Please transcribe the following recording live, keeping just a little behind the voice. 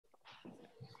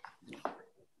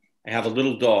I have a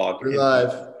little dog. We're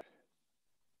live.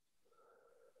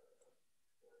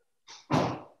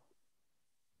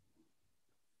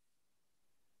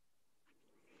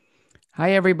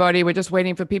 Hi, everybody. We're just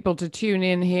waiting for people to tune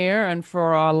in here and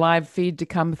for our live feed to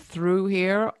come through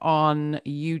here on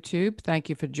YouTube. Thank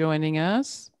you for joining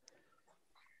us.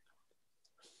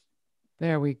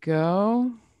 There we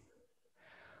go.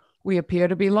 We appear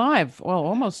to be live. Well,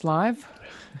 almost live.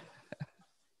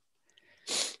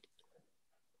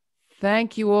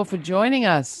 Thank you all for joining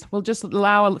us. We'll just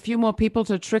allow a few more people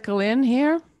to trickle in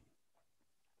here.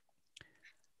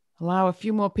 Allow a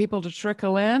few more people to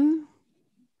trickle in.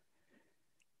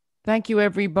 Thank you,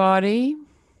 everybody.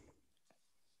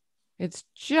 It's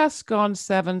just gone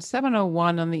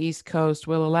 7:01 on the East Coast.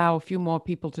 We'll allow a few more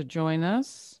people to join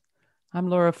us. I'm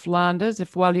Laura Flanders.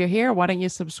 If while you're here, why don't you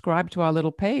subscribe to our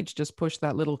little page? Just push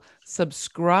that little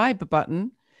subscribe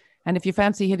button. And if you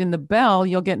fancy hitting the bell,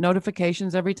 you'll get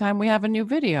notifications every time we have a new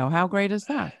video. How great is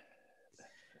that?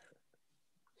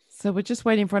 So we're just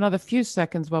waiting for another few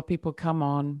seconds while people come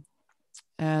on.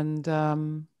 And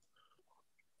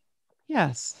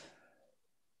yes.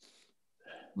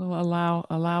 We'll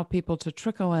allow people to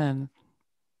trickle in.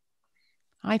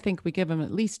 I think we give them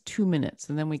at least 2 minutes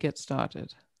and then we get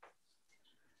started.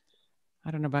 I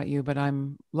don't know about you, but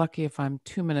I'm lucky if I'm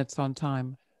 2 minutes on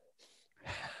time.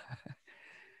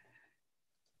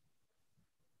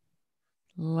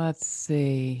 Let's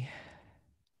see.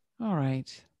 All right.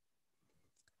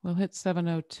 We'll hit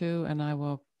 7:02 and I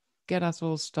will get us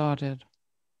all started.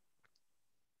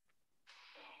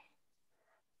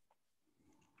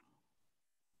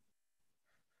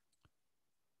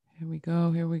 Here we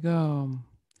go. Here we go.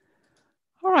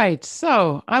 All right.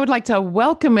 So I would like to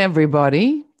welcome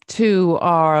everybody to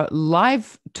our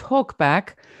live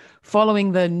talkback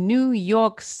following the New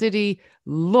York City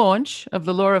launch of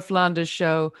the Laura Flanders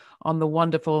Show on the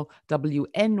wonderful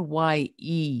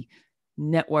WNYE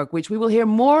network, which we will hear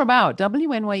more about.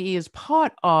 WNYE is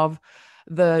part of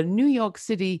the New York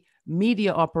City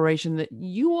media operation that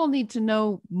you all need to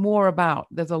know more about.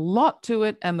 There's a lot to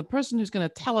it, and the person who's going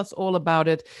to tell us all about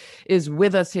it is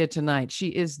with us here tonight. She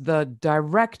is the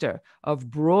director of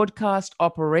broadcast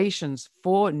operations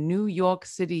for New York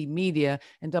City media,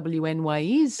 and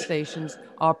WNYE's stations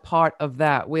are part of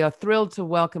that. We are thrilled to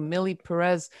welcome Millie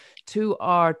Perez to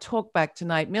our talkback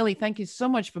tonight. Millie, thank you so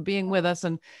much for being with us,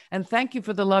 and thank you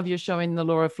for the love you're showing the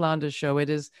Laura Flanders Show. It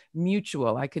is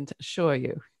mutual, I can assure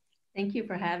you. Thank you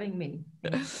for having me.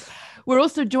 We're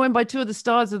also joined by two of the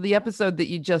stars of the episode that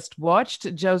you just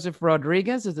watched. Joseph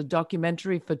Rodriguez is a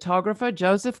documentary photographer.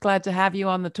 Joseph, glad to have you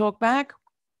on the talkback.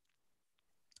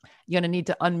 You're going to need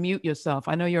to unmute yourself.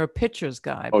 I know you're a pictures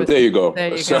guy. Oh, there you go.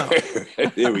 There you go.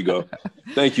 There we go.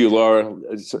 Thank you, Laura.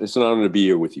 It's an honor to be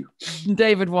here with you.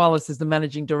 David Wallace is the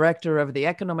managing director of the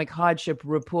Economic Hardship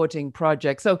Reporting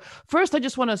Project. So first, I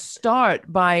just want to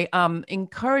start by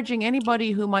encouraging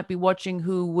anybody who might be watching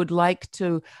who would like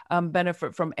to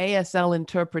benefit from ASL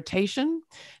interpretation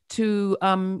to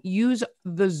use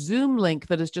the Zoom link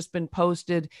that has just been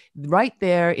posted right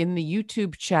there in the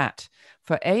YouTube chat.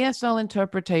 For ASL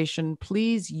interpretation,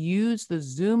 please use the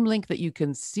Zoom link that you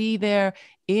can see there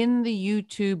in the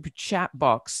YouTube chat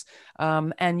box,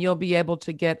 and you'll be able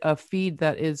to get a feed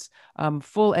that is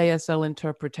full ASL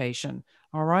interpretation.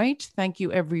 All right. Thank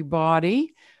you,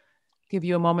 everybody. Give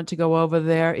you a moment to go over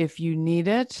there if you need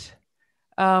it.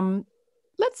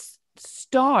 Let's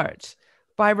start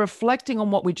by reflecting on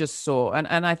what we just saw.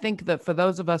 And I think that for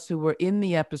those of us who were in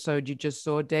the episode you just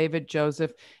saw, David,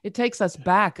 Joseph, it takes us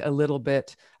back a little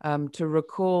bit to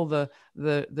recall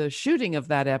the shooting of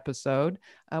that episode.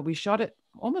 We shot it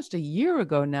almost a year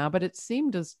ago now, but it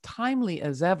seemed as timely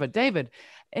as ever. David,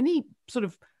 any sort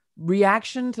of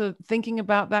reaction to thinking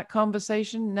about that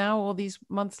conversation now, all these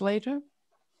months later?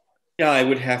 Yeah, I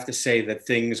would have to say that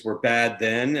things were bad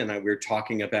then, and we were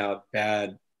talking about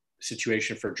bad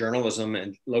situation for journalism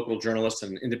and local journalists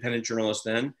and independent journalists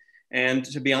then. And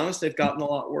to be honest, they've gotten a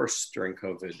lot worse during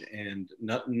COVID. And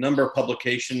a number of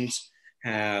publications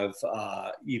have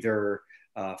either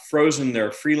frozen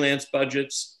their freelance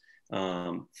budgets,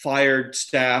 fired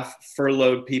staff,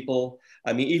 furloughed people.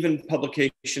 I mean, even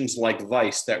publications like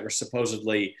Vice that were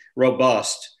supposedly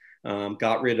robust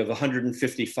got rid of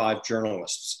 155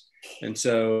 journalists. And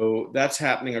so that's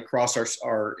happening across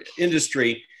our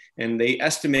industry. And they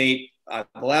estimate, the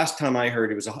last time I heard,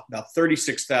 it was about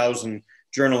 36,000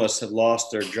 journalists had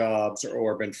lost their jobs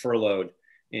or been furloughed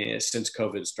since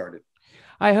COVID started.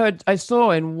 I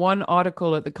saw in one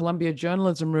article at the Columbia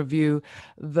Journalism Review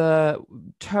the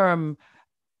term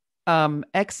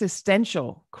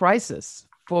existential crisis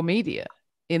for media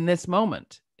in this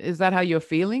moment. Is that how you're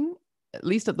feeling? at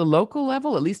least at the local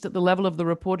level, at least at the level of the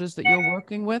reporters that you're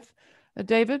working with,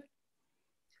 David?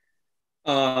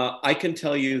 I can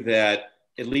tell you that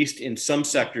at least in some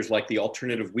sectors, like the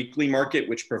alternative weekly market,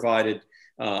 which provided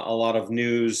a lot of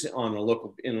news on a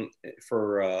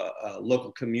for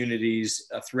local communities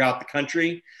throughout the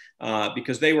country,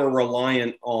 because they were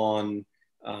reliant on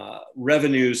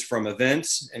revenues from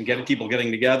events and people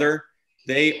getting together.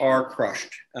 They are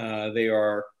crushed. They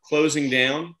are closing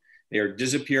down. They are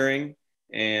disappearing,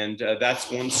 and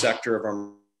that's one sector of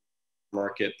our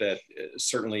market that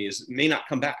certainly may not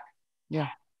come back. Yeah.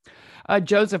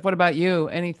 Joseph, what about you?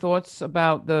 Any thoughts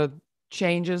about the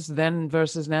changes then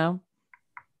versus now?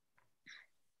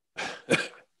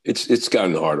 It's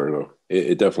gotten harder, though.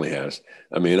 It definitely has.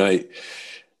 I mean,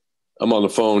 I'm on the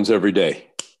phones every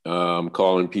day. I'm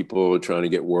calling people, trying to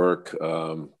get work.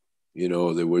 You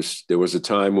know, there was a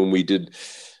time when we did,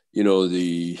 you know,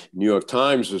 the New York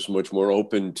Times was much more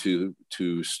open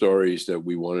to stories that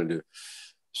we wanted to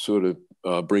sort of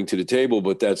bring to the table,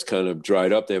 but that's kind of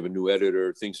dried up. They have a new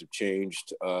editor. Things have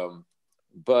changed.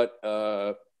 But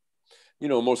you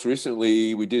know, most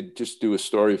recently we did just do a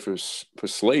story for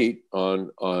Slate on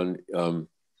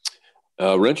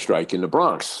rent strike in the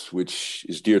Bronx, which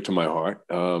is dear to my heart.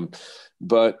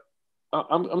 But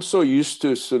I'm so used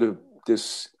to sort of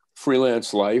this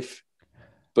freelance life,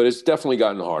 but it's definitely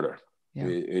gotten harder.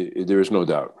 Yeah. There is no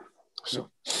doubt.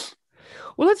 So.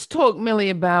 Well, let's talk, Millie,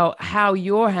 about how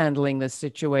you're handling this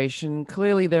situation.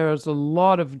 Clearly, there is a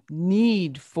lot of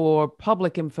need for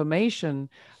public information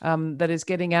that is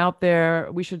getting out there,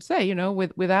 we should say, you know,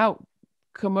 without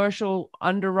commercial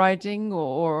underwriting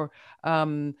or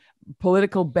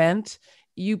political bent.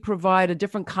 You provide a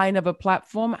different kind of a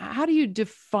platform. How do you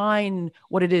define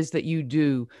what it is that you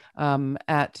do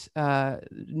at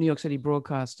New York City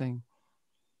Broadcasting?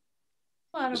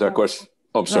 Is that a question?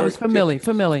 Oh, I'm sorry. No, it's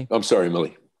for Millie. I'm sorry,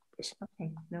 Millie. Yes.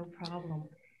 Okay, no problem.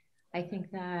 I think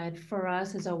that for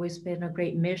us has always been a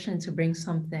great mission to bring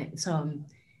some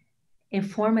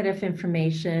informative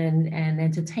information and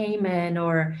entertainment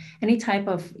or any type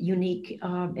of unique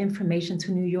information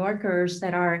to New Yorkers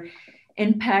that are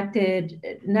impacted,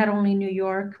 not only New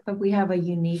York, but we have a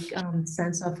unique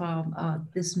sense of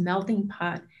this melting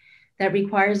pot that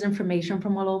requires information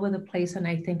from all over the place. And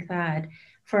I think that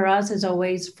for us is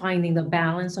always finding the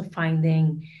balance of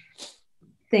finding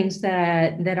things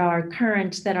that are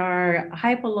current, that are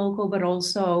hyper-local, but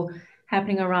also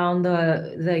happening around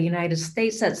the United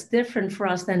States that's different for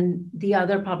us than the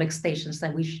other public stations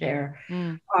that we share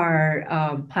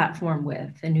our platform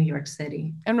with in New York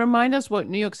City. And remind us what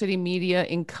New York City media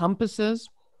encompasses.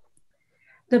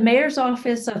 The Mayor's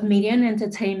Office of Media and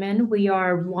Entertainment, we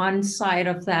are one side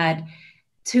of that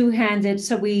two-handed.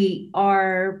 So we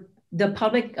are the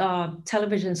public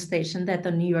television station that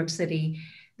the New York City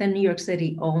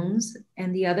owns.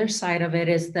 And the other side of it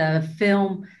is the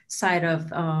film side of,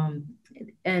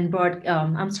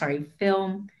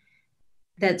 film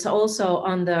that's also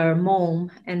under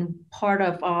MOM. And part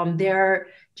of their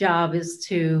job is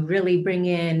to really bring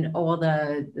in all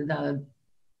the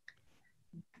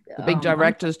big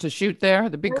directors to shoot there,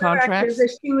 the big contracts. The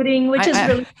shooting, which is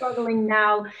really struggling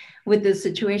now with the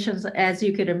situations. As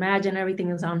you could imagine, everything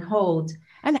is on hold.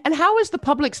 And how is the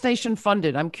public station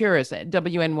funded? I'm curious. At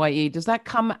WNYE, does that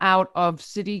come out of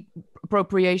city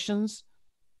appropriations?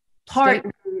 Part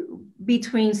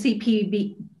between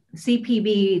CPB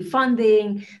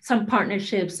funding, some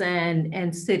partnerships,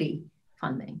 and city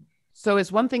funding. So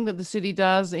it's one thing that the city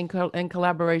does in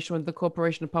collaboration with the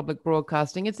Corporation of Public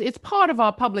Broadcasting. It's part of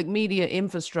our public media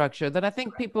infrastructure that I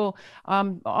think people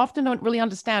often don't really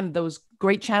understand, those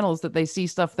great channels that they see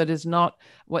stuff that is not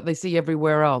what they see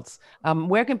everywhere else.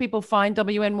 Where can people find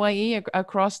WNYE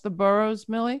across the boroughs,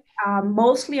 Millie?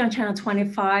 Mostly on Channel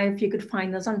 25. You could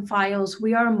find us on Files.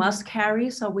 We are a must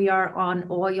carry, so we are on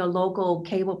all your local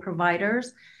cable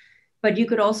providers. But you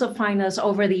could also find us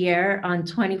over the air on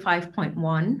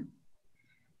 25.1.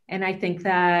 And I think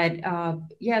that,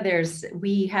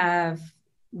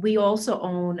 we also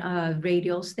own a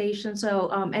radio station. So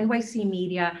NYC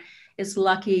Media is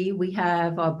lucky. We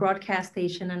have a broadcast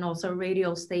station and also a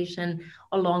radio station,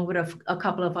 along with a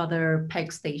couple of other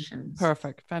PEG stations.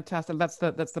 Perfect. Fantastic. That's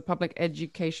the Public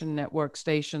Education Network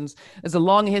stations. There's a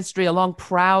long history, a long,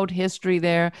 proud history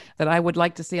there that I would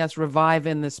like to see us revive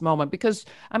in this moment. Because,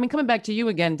 I mean, coming back to you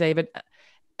again, David,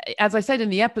 as I said in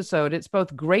the episode, it's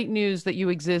both great news that you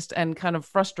exist and kind of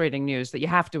frustrating news that you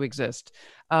have to exist.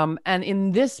 And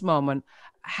in this moment,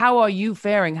 how are you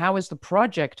faring? How is the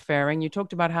project faring? You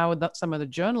talked about how some of the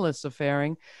journalists are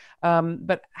faring,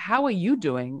 but how are you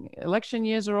doing? Election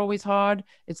years are always hard.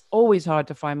 It's always hard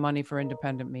to find money for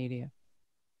independent media.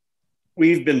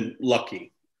 We've been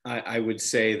lucky. I would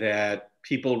say that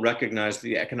people recognize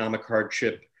the economic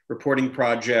hardship reporting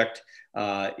project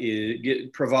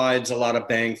provides a lot of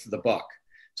bang for the buck.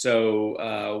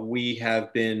 So we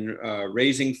have been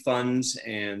raising funds,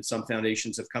 and some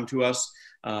foundations have come to us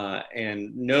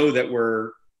and know that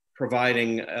we're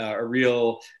providing a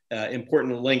real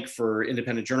important link for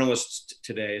independent journalists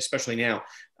today, especially now.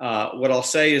 What I'll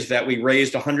say is that we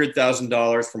raised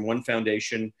 $100,000 from one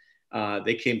foundation.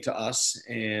 They came to us,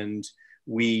 and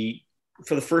we,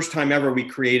 for the first time ever, we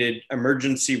created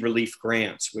emergency relief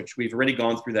grants, which we've already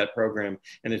gone through that program,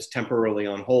 and it's temporarily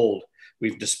on hold.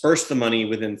 We've dispersed the money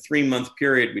within a 3-month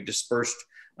period. We dispersed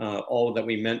all that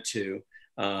we meant to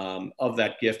of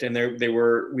that gift, and we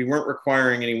weren't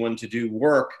requiring anyone to do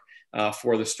work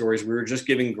for the stories. We were just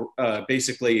giving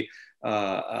basically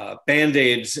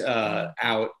Band-Aids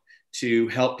out to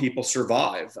help people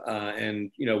survive,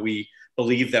 and we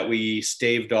believe that we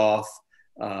staved off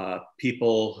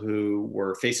people who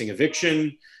were facing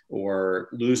eviction or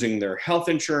losing their health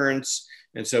insurance.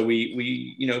 And so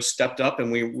we stepped up,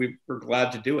 and we were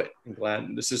glad to do it. I'm glad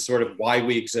this is sort of why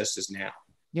we exist is now.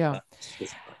 Yeah.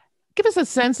 Give us a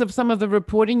sense of some of the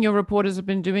reporting your reporters have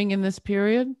been doing in this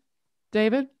period,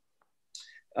 David.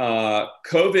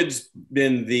 COVID's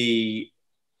been the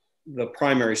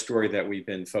primary story that we've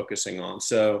been focusing on.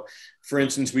 So, for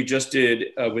instance, we just did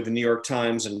with the New York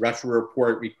Times and Retro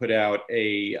Report, we put out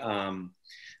a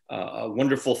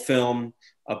wonderful film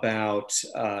about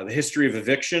the history of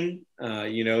eviction.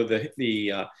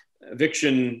 The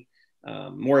eviction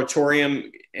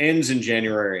moratorium ends in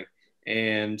January,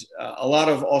 and a lot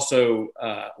of also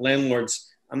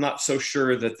landlords, I'm not so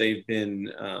sure that they've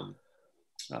been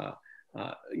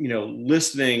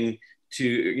listening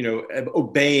to,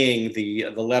 obeying the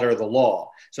letter of the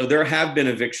law. So there have been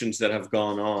evictions that have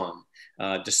gone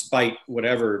on despite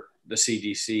whatever the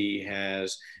CDC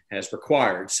has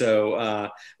required. So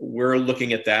we're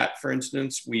looking at that, for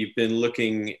instance. We've been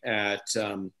looking at,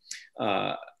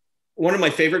 one of my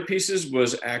favorite pieces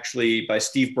was actually by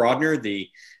Steve Brodner, the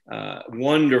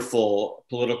wonderful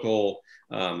political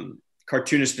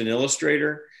cartoonist and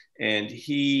illustrator. And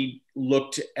he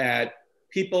looked at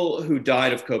people who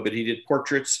died of COVID. He did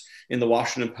portraits in the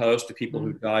Washington Post of people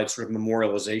who died, sort of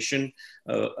memorialization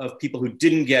of people who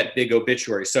didn't get big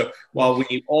obituaries. So while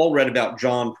we all read about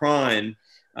John Prine,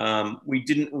 we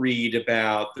didn't read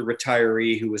about the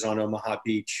retiree who was on Omaha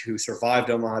Beach, who survived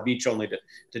Omaha Beach only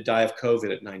to die of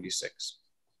COVID at 96.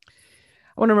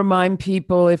 I want to remind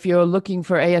people, if you're looking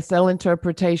for ASL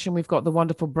interpretation, we've got the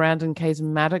wonderful Brandon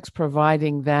Kayser-Maddox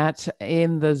providing that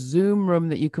in the Zoom room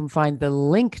that you can find the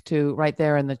link to right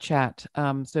there in the chat.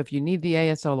 So if you need the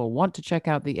ASL or want to check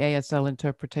out the ASL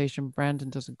interpretation, Brandon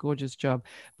does a gorgeous job.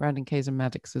 Brandon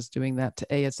Kayser-Maddox is doing that to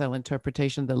ASL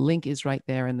interpretation. The link is right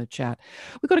there in the chat.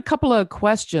 We've got a couple of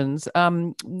questions.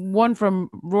 One from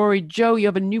Rory. Joe, you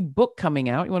have a new book coming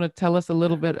out. You want to tell us a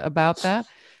little bit about that?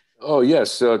 Oh,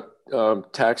 yes.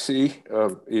 Taxi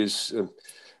is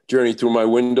Journey Through My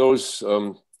Windows.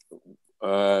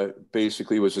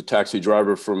 Basically was a taxi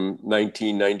driver from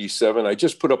 1997. I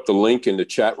just put up the link in the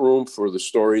chat room for the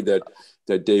story that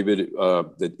David,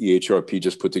 that EHRP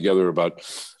just put together about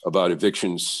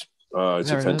evictions.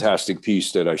 It's a fantastic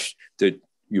piece that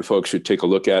you folks should take a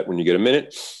look at when you get a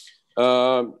minute.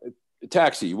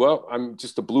 Taxi. Well, I'm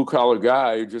just a blue collar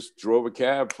guy who just drove a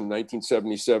cab from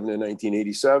 1977 to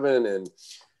 1987, and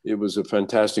it was a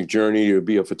fantastic journey to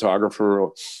be a photographer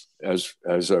as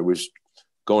I was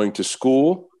going to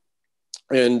school.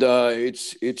 And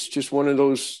it's just one of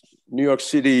those New York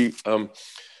City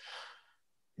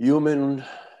human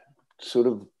sort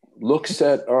of looks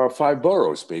at our 5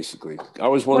 boroughs, basically. I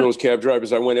was one of those cab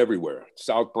drivers. I went everywhere.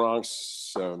 South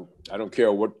Bronx. I don't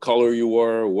care what color you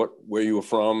were, where you were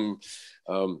from.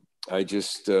 I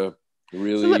just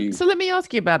really. So let me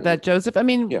ask you about that, Joseph. I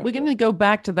mean, we're going to go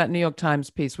back to that New York Times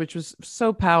piece, which was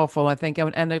so powerful, I think,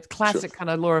 and a classic kind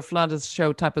of Laura Flanders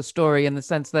show type of story, in the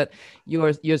sense that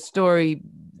your story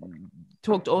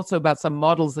talked also about some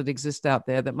models that exist out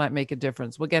there that might make a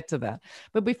difference. We'll get to that.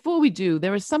 But before we do,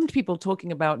 there are some people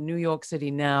talking about New York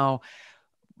City now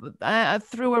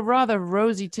through a rather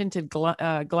rosy tinted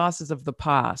glasses of the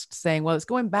past, saying, well, it's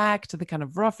going back to the kind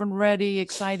of rough and ready,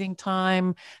 exciting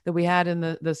time that we had in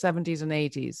the 70s and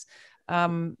 80s.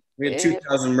 We had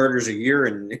 2,000 murders a year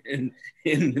in the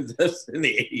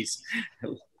 80s.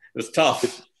 It was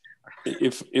tough.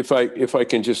 If I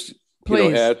can just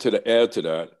add to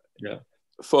that. Yeah.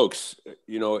 Folks,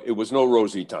 it was no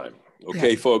rosy time.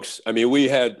 Okay, folks. I mean, we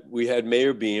had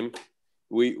Mayor Beam.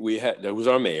 That was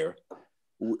our mayor.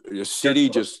 The city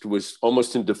just was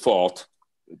almost in default.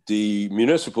 the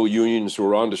municipal unions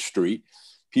were on the street.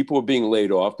 People were being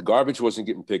laid off. The garbage wasn't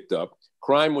getting picked up.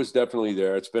 Crime was definitely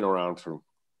there. It's been around for,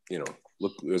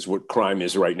 look, is what crime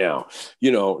is right now,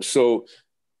 so,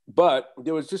 but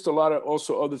there was just a lot of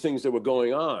also other things that were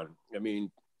going on. I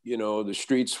mean, the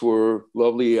streets were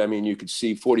lovely. I mean, you could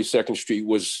see 42nd Street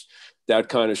was that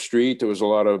kind of street. There was a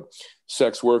lot of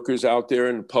sex workers out there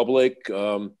in public.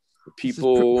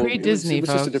 People, pre-Disney, it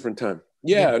was just a different time.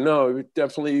 Yeah, no, it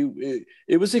definitely,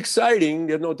 it was exciting.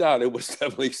 There's no doubt it was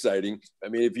definitely exciting. I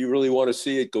mean, if you really want to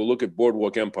see it, go look at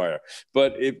Boardwalk Empire.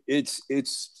 But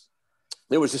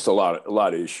there was just a lot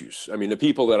of issues. I mean, the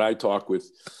people that I talk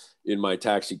with in my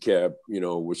taxi cab,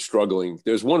 were struggling.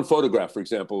 There's one photograph, for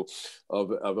example, of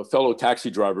a fellow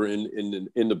taxi driver in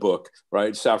the book, right?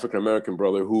 It's African-American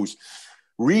brother who's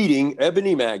reading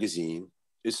Ebony magazine.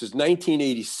 This is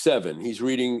 1987. He's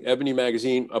reading Ebony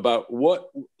magazine about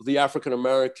what the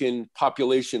African-American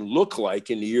population looked like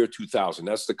in the year 2000.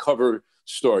 That's the cover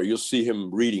story. You'll see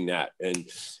him reading that.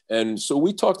 And so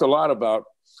we talked a lot about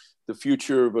the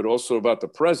future, but also about the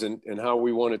present and how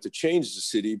we wanted to change the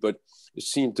city. But it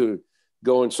seemed to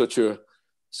go in such a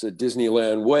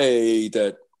Disneyland way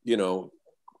that,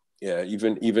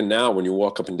 even now when you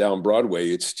walk up and down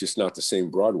Broadway, it's just not the same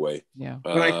Broadway. Yeah.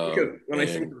 When I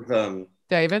think of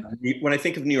David, when I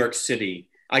think of New York City,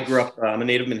 I grew up. I'm a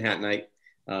native Manhattanite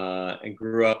and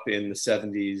grew up in the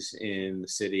 '70s in the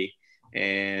city,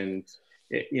 and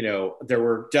there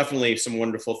were definitely some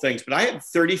wonderful things. But I had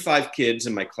 35 kids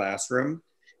in my classroom,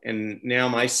 and now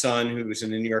my son, who's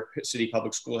in the New York City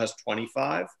Public School, has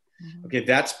 25. Mm-hmm. Okay,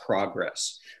 that's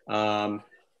progress. De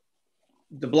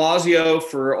Blasio,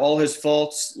 for all his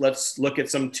faults, let's look at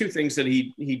two things that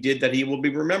he did that he will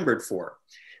be remembered for.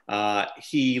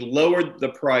 He lowered the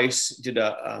price, did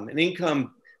an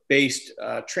income-based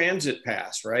transit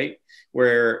pass, right?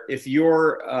 Where if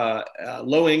you're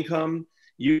low income,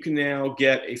 you can now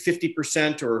get a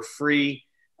 50% or free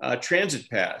transit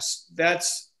pass.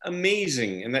 That's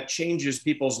amazing, and that changes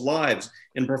people's lives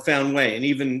in a profound way. And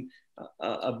even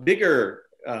a bigger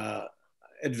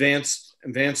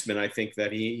advancement, I think,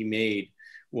 that he made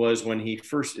was when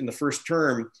in the first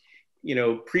term,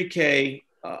 pre-K,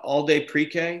 all day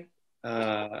pre-K,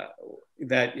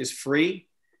 that is free,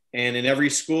 and in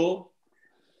every school.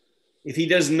 If he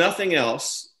does nothing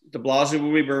else, de Blasio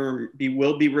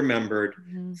will be remembered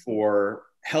mm-hmm. for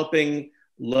helping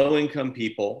low-income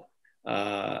people,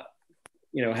 have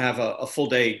a full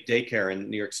day daycare in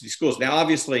New York City schools. Now,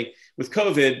 obviously, with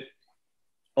COVID,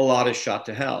 a lot is shot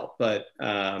to hell, but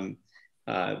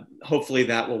hopefully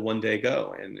that will one day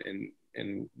go,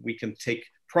 and we can take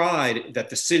pride that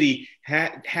the city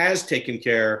has taken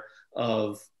care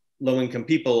of low-income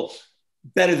people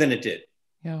better than it did.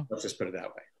 Yeah, let's just put it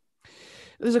that way.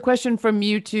 There's a question from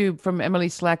YouTube from Emily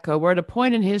Slacko. We're at a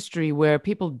point in history where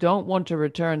people don't want to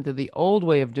return to the old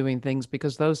way of doing things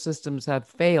because those systems have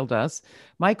failed us.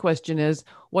 My question is,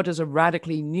 what does a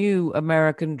radically new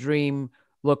American dream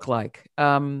look like?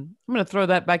 I'm going to throw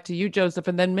that back to you, Joseph,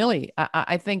 and then Millie.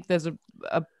 I think there's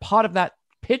a part of that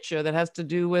picture that has to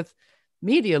do with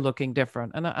media looking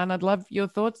different, and I'd love your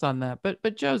thoughts on that.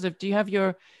 But Joseph, do you have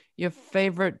your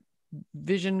favorite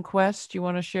vision quest you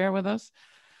want to share with us?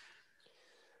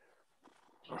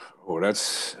 Oh,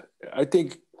 I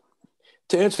think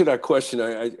to answer that question,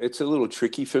 it's a little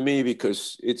tricky for me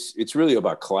because it's really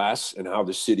about class and how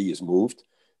the city is moved.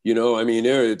 I mean,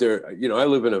 I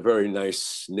live in a very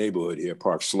nice neighborhood here,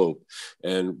 Park Slope,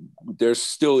 and there's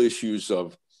still issues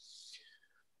of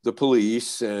the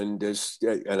police, and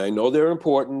I know they're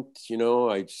important.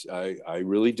 I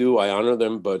really do. I honor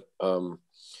them, but I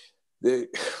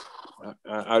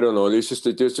don't know. There's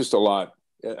just a lot.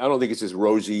 I don't think it's as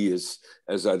rosy as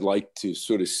I'd like to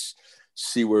sort of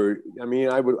see where. I mean,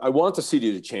 I want the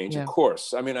city to change, yeah. Of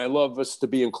course. I mean, I love us to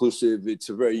be inclusive. It's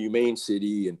a very humane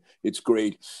city, and it's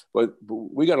great. But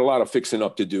we got a lot of fixing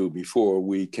up to do before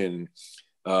we can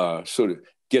sort of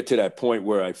get to that point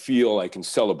where I feel I can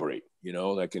celebrate.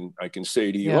 I can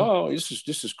say to you, yeah. Oh,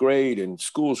 this is great, and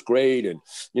school's great, and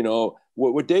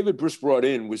what David Bruce brought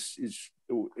in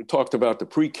talked about the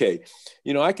pre-K.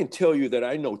 I can tell you that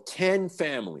I know 10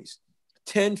 families,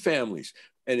 and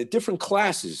at different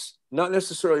classes, not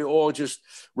necessarily all just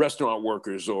restaurant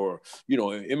workers or,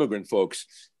 immigrant folks,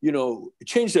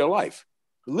 changed their life,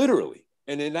 literally.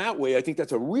 And in that way, I think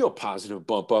that's a real positive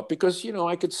bump up because,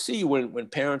 I could see when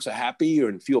parents are happy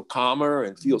and feel calmer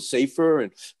and feel safer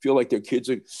and feel like their kids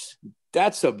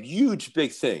that's a huge,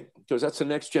 big thing because that's the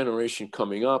next generation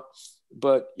coming up.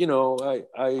 But,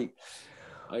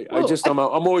 I'm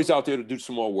always out there to do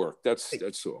some more work. That's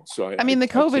all. So I mean, the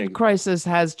COVID crisis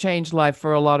has changed life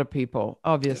for a lot of people,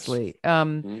 obviously.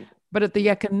 Yes. But at the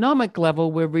economic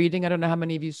level, we're reading, I don't know how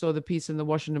many of you saw the piece in the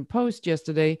Washington Post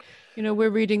yesterday, we're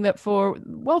reading that for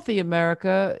wealthy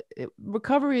America,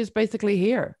 recovery is basically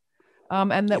here.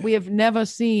 And that we have never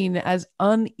seen as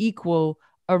unequal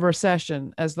a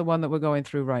recession as the one that we're going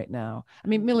through right now. I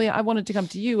mean, Millie, I wanted to come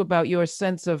to you about your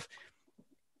sense of,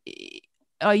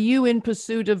 are you in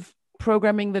pursuit of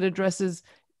programming that addresses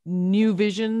new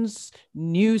visions,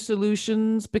 new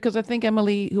solutions? Because I think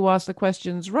Emily, who asked the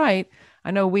questions, right.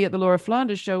 I know we at the Laura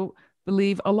Flanders Show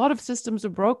believe a lot of systems are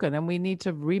broken and we need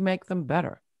to remake them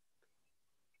better.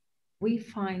 We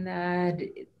find that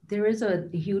there is a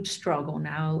huge struggle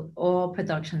now. All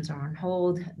productions are on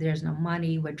hold. There's no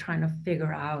money. We're trying to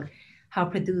figure out how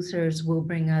producers will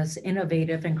bring us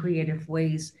innovative and creative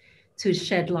ways to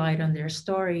shed light on their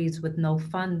stories with no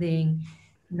funding,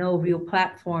 no real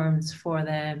platforms for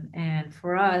them. And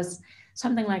for us,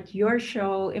 something like your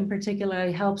show in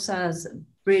particular helps us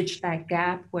bridge that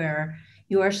gap where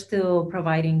you are still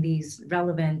providing these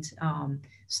relevant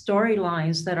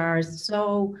storylines that are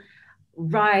so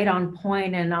right on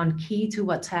point and on key to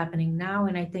what's happening now.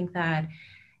 And I think that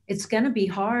it's going to be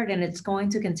hard, and it's going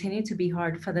to continue to be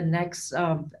hard for the next,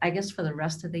 I guess, for the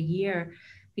rest of the year,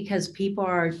 because people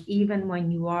are, even when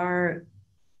you are,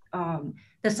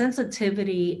 the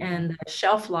sensitivity and the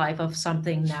shelf life of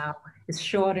something now is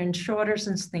shorter and shorter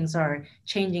since things are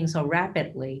changing so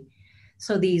rapidly.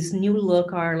 So these new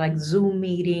look are like Zoom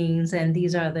meetings, and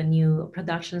these are the new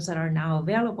productions that are now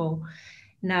available.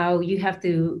 Now you have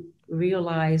to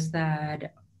realize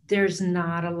that there's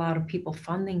not a lot of people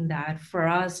funding that. For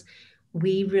us,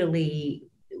 we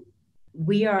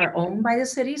are owned by the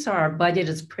city, so our budget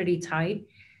is pretty tight.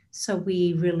 So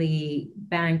we really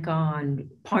bank on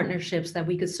partnerships that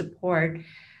we could support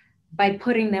by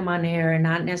putting them on air and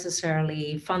not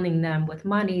necessarily funding them with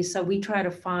money. So we try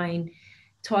to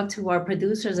talk to our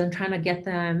producers and trying to get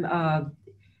them a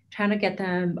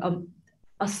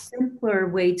simpler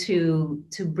way to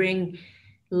bring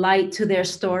light to their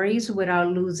stories without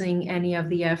losing any of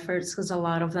the efforts, because a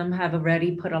lot of them have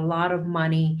already put a lot of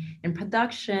money in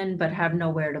production but have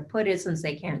nowhere to put it since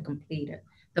they can't complete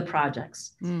the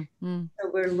projects. Mm-hmm. So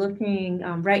we're looking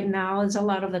right now is a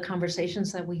lot of the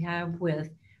conversations that we have with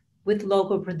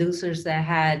local producers that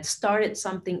had started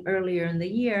something earlier in the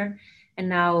year and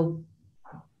now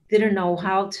didn't know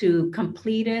how to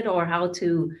complete it or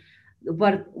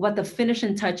what the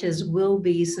finishing touches will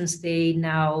be, since they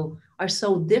now are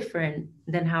so different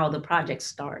than how the project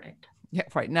started. Yeah,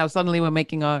 right. Now suddenly we're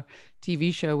making our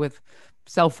TV show with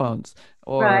cell phones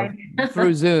or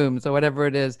through Zooms or whatever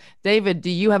it is. David,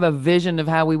 do you have a vision of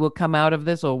how we will come out of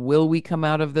this, or will we come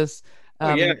out of this?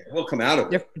 Yeah, we'll come out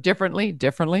of it. Differently,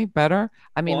 better.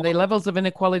 I mean, the levels of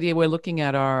inequality we're looking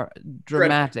at are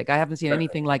dramatic. I haven't seen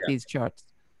anything like these charts.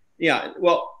 Yeah,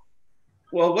 well,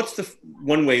 what's the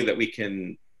one way that we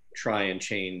can try and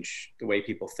change the way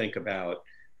people think about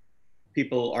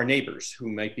people, our neighbors who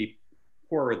might be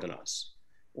poorer than us?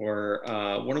 Or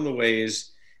one of the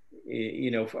ways,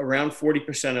 around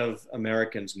 40% of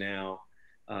Americans now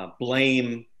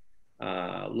blame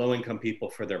low-income people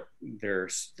for their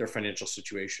financial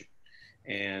situation.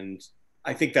 And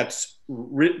I think that's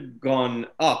gone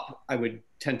up, I would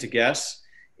tend to guess,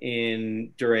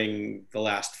 during the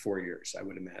last 4 years, I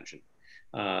would imagine.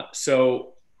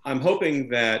 So I'm hoping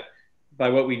that by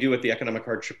what we do at the Economic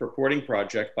Hardship Reporting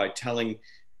Project, by telling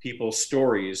people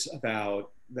stories about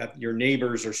that your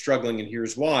neighbors are struggling and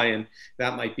here's why, and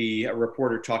that might be a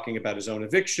reporter talking about his own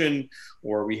eviction,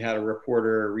 or we had a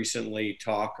reporter recently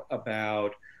talk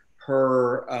about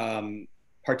her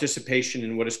participation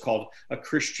in what is called a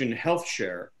Christian health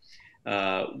share,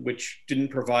 which didn't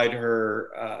provide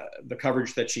her the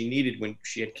coverage that she needed when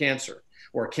she had cancer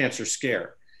or a cancer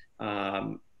scare.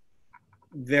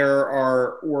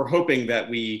 We're hoping that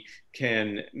we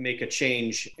can make a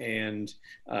change and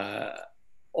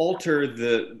alter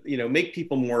make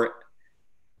people more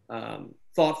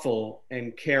thoughtful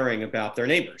and caring about their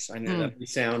neighbors. I know that we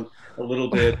sound a little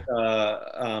bit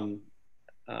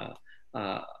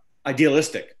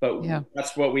idealistic, but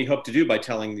that's what we hope to do by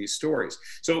telling these stories.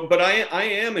 So, but I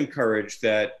am encouraged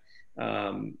that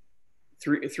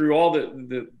through all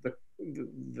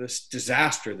this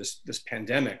disaster, this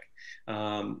pandemic,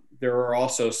 there are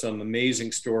also some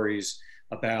amazing stories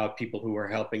about people who are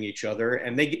helping each other,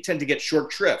 and they tend to get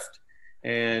short shrift.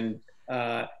 And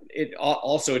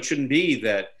it shouldn't be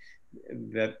that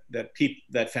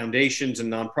foundations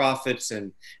and nonprofits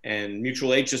and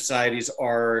mutual aid societies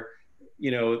are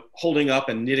holding up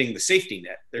and knitting the safety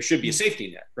net. There should be a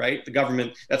safety net, right? The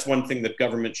government, that's one thing that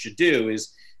government should do,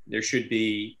 is there should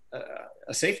be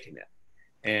a safety net.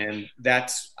 And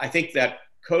I think that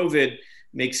COVID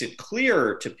makes it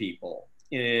clearer to people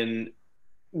in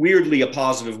weirdly a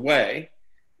positive way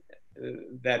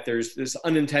that there's this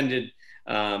unintended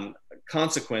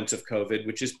consequence of COVID,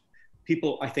 which is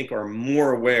people, I think, are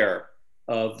more aware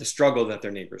of the struggle that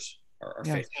their neighbors are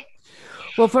facing.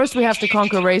 Well, first we have to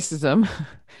conquer racism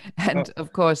and,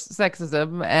 of course,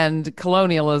 sexism and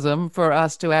colonialism for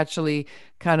us to actually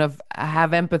kind of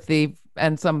have empathy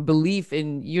and some belief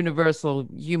in universal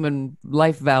human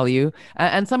life value.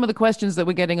 And some of the questions that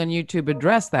we're getting on YouTube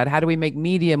address that. How do we make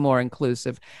media more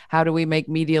inclusive? How do we make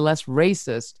media less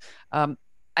racist?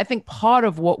 I think part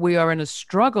of what we are in a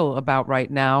struggle about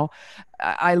right now,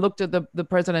 I looked at the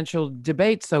presidential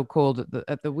debate, so-called,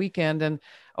 at the weekend and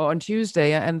on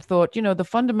Tuesday, and thought,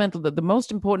 the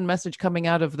most important message coming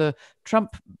out of the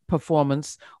Trump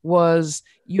performance was,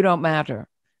 you don't matter.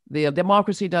 The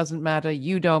democracy doesn't matter.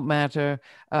 You don't matter.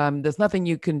 There's nothing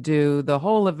you can do. The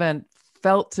whole event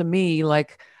felt to me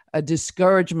like a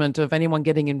discouragement of anyone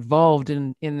getting involved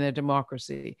in their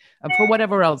democracy, for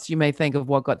whatever else you may think of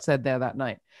what got said there that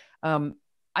night.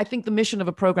 I think the mission of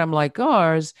a program like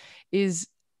ours is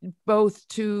both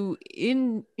to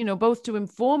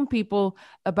inform people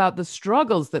about the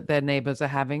struggles that their neighbors are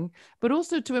having, but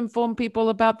also to inform people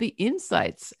about the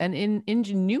insights and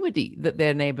ingenuity that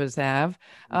their neighbors have,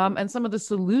 and some of the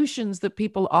solutions that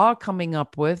people are coming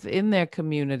up with in their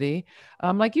community,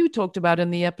 like you talked about in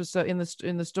the episode, in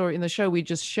the story, in the show we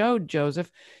just showed,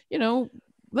 Joseph.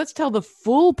 Let's tell the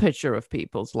full picture of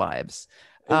people's lives.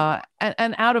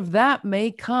 And out of that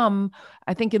may come,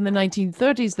 I think in the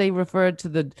 1930s, they referred to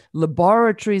the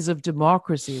laboratories of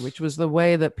democracy, which was the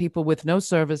way that people with no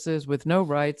services, with no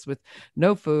rights, with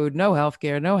no food, no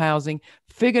healthcare, no housing,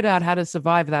 figured out how to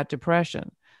survive that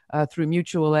depression through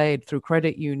mutual aid, through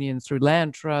credit unions, through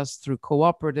land trusts, through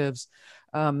cooperatives.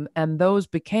 And those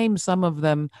became, some of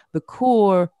them, the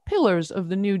core pillars of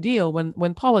the New Deal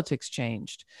when politics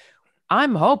changed.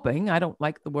 I'm hoping, I don't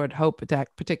like the word hope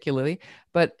particularly,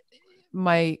 but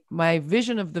my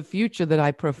vision of the future that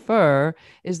I prefer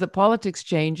is that politics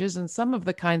changes, and some of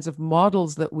the kinds of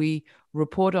models that we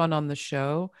report on the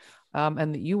show,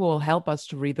 and that you will help us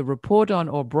to either report on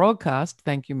or broadcast,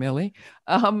 thank you, Millie,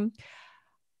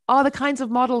 are the kinds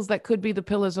of models that could be the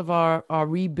pillars of our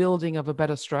rebuilding of a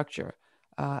better structure.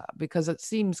 Because it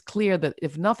seems clear that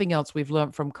if nothing else, we've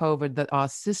learned from COVID that our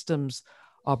systems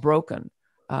are broken.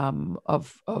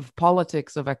 Of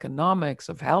politics, of economics,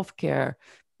 of healthcare,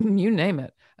 you name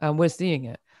it. We're seeing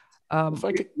it.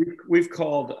 We've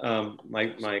called,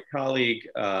 my colleague,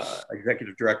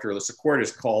 executive director Alyssa Court,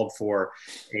 has called for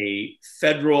a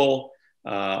federal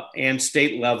and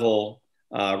state level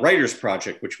writers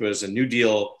project, which was a New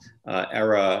Deal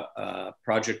era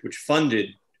project which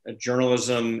funded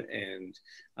journalism and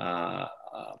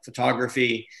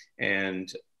photography.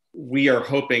 And we are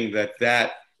hoping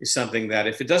that is something that,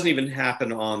 if it doesn't even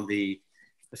happen on the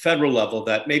federal level,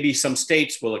 that maybe some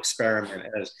states will experiment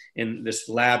as in this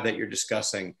lab that you're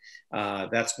discussing.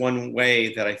 That's one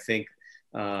way that I think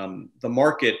the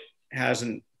market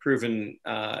hasn't proven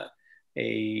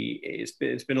it's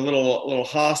been a little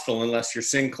hostile unless you're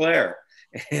Sinclair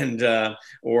and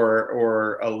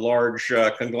or a large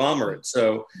conglomerate.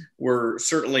 So we're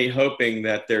certainly hoping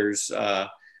that there's a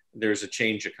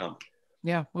change to come.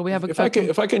 Yeah, well, we have if I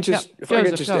can just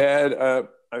add,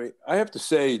 I mean, I have to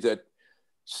say that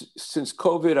since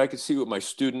COVID, I could see with my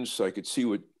students, I could see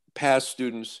with past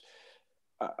students,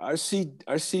 I see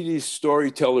these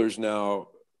storytellers now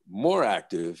more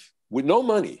active with no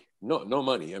money. No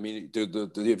money. I mean,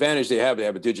 the advantage they have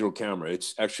a digital camera.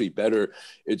 It's actually better.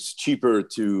 It's cheaper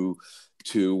to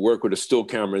work with a still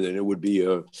camera than it would be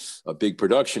a big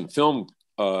film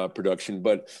production.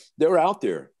 But they're out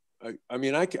there. I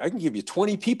mean, I can give you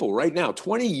 20 people right now,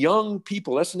 20 young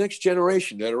people. That's the next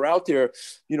generation that are out there,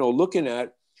 looking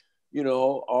at,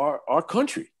 our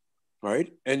country,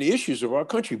 right, and the issues of our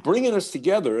country, bringing us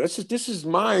together. This is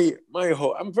my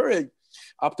hope. I'm very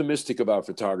optimistic about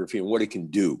photography and what it can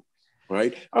do.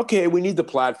 Right. Okay. We need the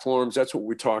platforms. That's what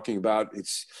we're talking about.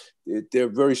 They're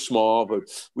very small, but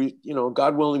we,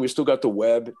 God willing, we still got the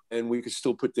web and we can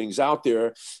still put things out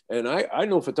there. And I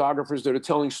know photographers that are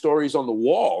telling stories on the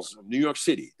walls of New York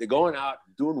City. They're going out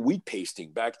doing wheat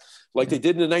pasting back like they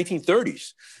did in the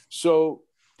 1930s. So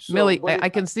Millie, I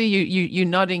can see you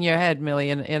nodding your head, Millie,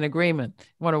 in agreement.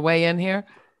 You want to weigh in here?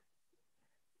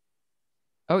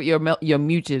 Oh, you're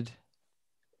muted.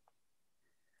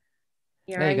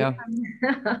 Here there you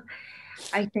go.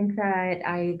 I think that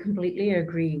I completely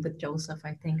agree with Joseph.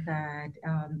 I think that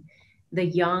the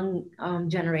young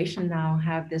generation now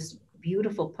have this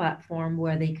beautiful platform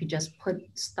where they could just put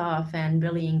stuff and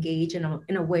really engage in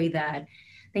a way that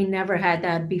they never had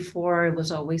that before. It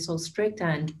was always so strict,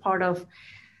 and part of,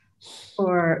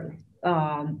 or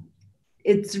um,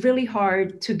 it's really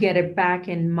hard to get it back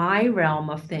in my realm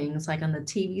of things, like on the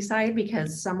TV side,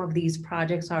 because some of these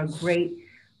projects are great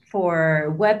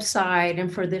for website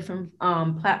and for different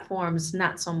platforms,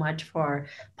 not so much for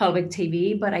public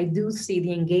TV. But I do see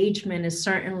the engagement is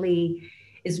certainly,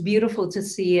 it's beautiful to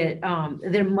see it.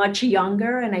 They're much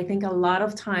younger, and I think a lot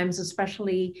of times,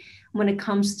 especially when it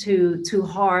comes to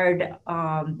hard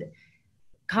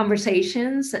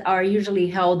conversations, are usually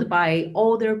held by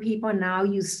older people. Now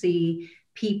you see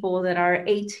people that are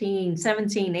 18,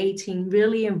 17, 18,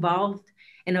 really involved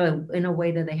in a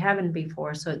way that they haven't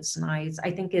before. So it's nice.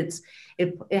 I think it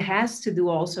has to do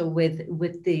also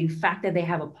with the fact that they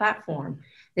have a platform.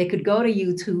 They could go to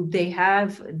YouTube.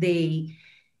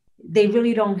 They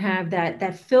really don't have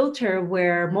that filter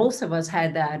where most of us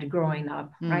had that growing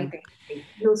up, right? They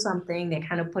feel something, they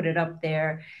kind of put it up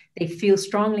there. They feel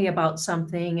strongly about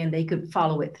something and they could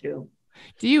follow it through.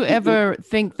 Do you ever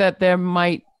think that there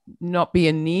might not be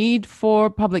a need for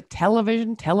public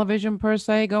television per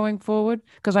se going forward?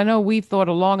 Because I know we've thought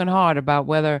long and hard about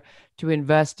whether to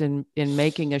invest in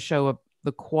making a show of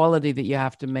the quality that you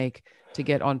have to make to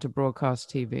get onto broadcast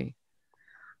TV.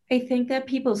 I think that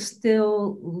people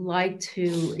still like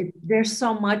there's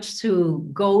so much to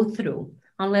go through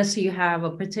unless you have a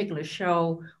particular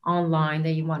show online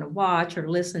that you want to watch or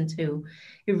listen to.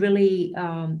 It really,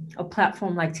 a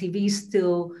platform like TV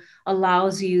still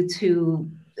allows you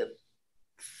to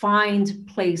find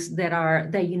places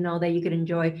that you could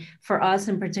enjoy. For us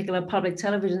in particular, public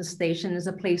television station is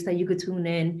a place that you could tune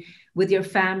in with your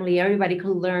family. Everybody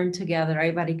could learn together.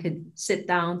 Everybody could sit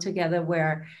down together,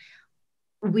 where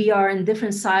we are in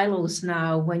different silos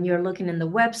now. When you're looking in the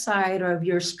website or if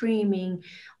you're streaming,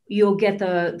 you'll get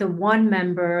the one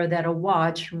member that'll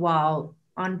watch, while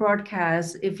on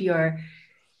broadcast, if you're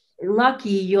lucky,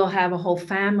 you'll have a whole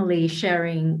family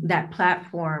sharing that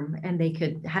platform and they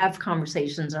could have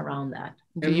conversations around that.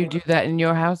 Do you do that in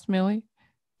your house, Millie?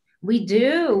 We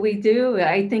do.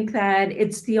 I think that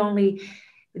it's the only,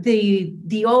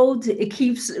 the old, it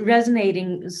keeps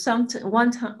resonating.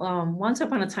 Once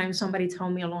upon a time, somebody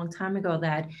told me a long time ago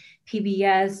that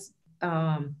PBS,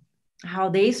 how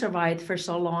they survived for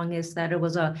so long is that it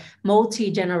was a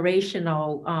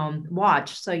multi-generational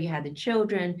watch. So you had the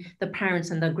children, the parents,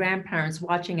 and the grandparents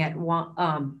watching at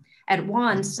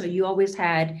once. So you always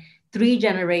had 3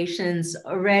 generations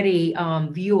already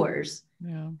viewers.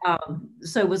 Yeah.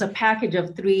 So it was a package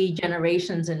of 3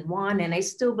 generations in one. And I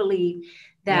still believe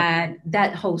that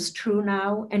that holds true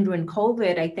now. And during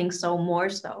COVID, I think so, more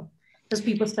so, because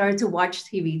people started to watch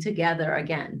TV together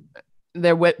again.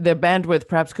 Their bandwidth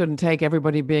perhaps couldn't take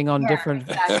everybody being on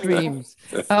different streams.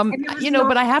 But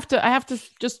I have to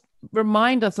just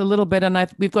remind us a little bit, and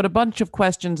we've got a bunch of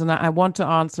questions, and I want to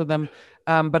answer them.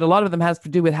 But a lot of them has to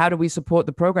do with how do we support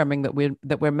the programming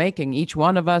that we're making, each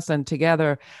one of us and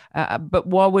together. But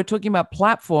while we're talking about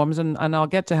platforms, and I'll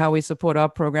get to how we support our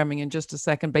programming in just a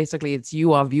second. Basically, it's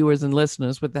you, our viewers and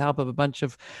listeners, with the help of a bunch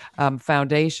of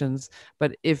foundations.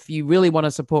 But if you really want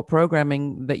to support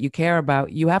programming that you care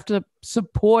about, you have to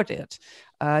support it.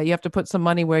 You have to put some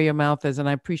money where your mouth is. And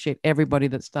I appreciate everybody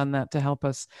that's done that to help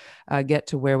us get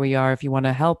to where we are. If you want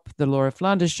to help the Laura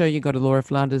Flanders Show, you go to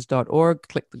lauraflanders.org,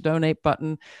 click the donate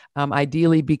button,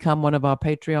 ideally become one of our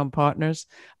Patreon partners.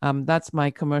 That's my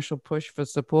commercial push for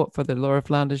support for the Laura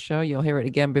Flanders Show. You'll hear it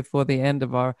again before the end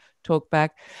of our talk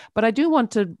back. But I do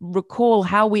want to recall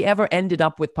how we ever ended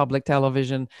up with public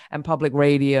television and public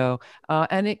radio.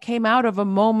 And it came out of a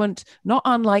moment not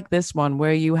unlike this one,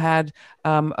 where you had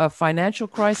a financial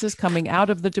crisis coming out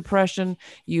of the Depression.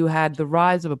 You had the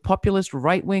rise of a populist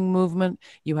right-wing movement.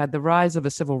 You had the rise of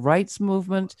a civil rights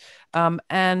movement.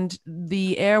 And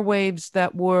the airwaves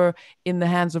that were in the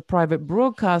hands of private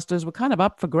broadcasters were kind of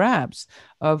up for grabs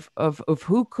of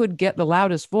who could get the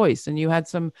loudest voice. And you had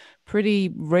some pretty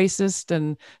racist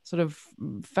and sort of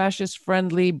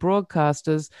fascist-friendly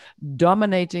broadcasters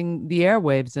dominating the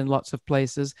airwaves in lots of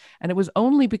places. And it was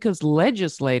only because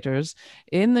legislators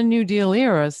in the New Deal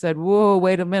era said, whoa,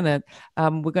 wait a minute,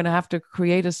 we're going to have to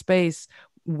create a space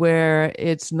where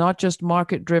it's not just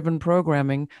market-driven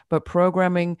programming, but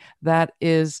programming that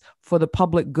is for the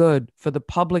public good, for the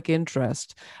public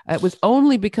interest. It was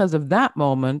only because of that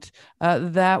moment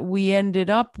that we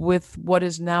ended up with what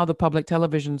is now the public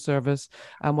television service,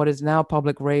 and what is now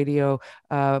public radio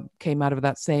came out of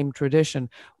that same tradition.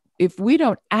 if we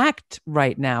don't act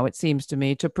right now, it seems to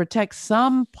me, to protect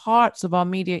some parts of our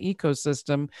media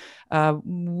ecosystem,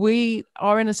 we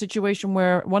are in a situation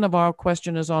where one of our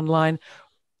questioners online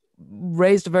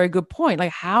raised a very good point.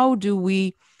 Like, how do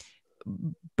we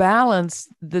balance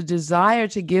the desire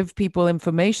to give people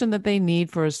information that they need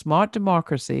for a smart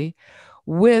democracy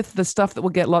with the stuff that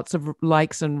will get lots of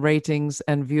likes and ratings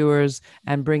and viewers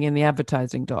and bring in the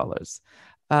advertising dollars?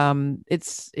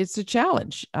 It's a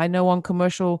challenge. I know on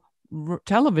commercial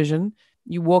television,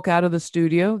 you walk out of the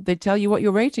studio, they tell you what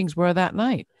your ratings were that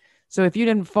night. So if you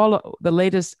didn't follow the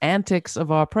latest antics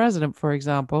of our president, for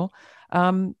example,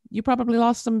 you probably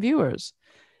lost some viewers.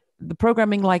 The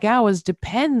programming like ours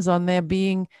depends on there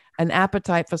being an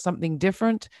appetite for something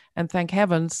different. And thank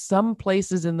heavens, some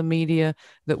places in the media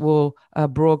that will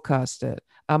broadcast it.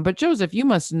 But Joseph, you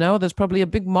must know there's probably a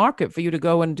big market for you to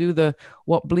go and do the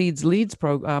What Bleeds Leads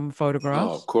photographs.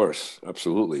 Oh, of course,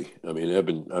 absolutely. I mean,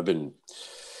 I've been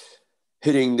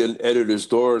hitting the editor's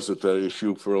doors with that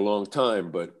issue for a long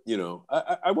time. But, you know,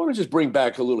 I want to just bring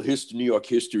back a little New York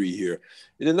history here.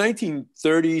 In the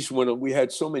 1930s, when we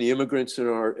had so many immigrants in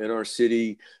our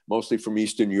city, mostly from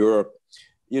Eastern Europe,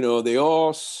 you know, they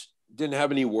all didn't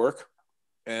have any work.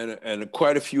 And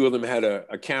quite a few of them had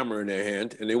a camera in their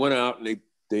hand. And they went out and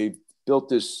they built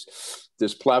this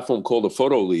platform called the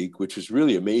Photo League, which is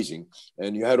really amazing.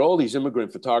 And you had all these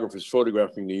immigrant photographers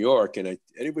photographing New York. And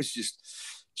it was just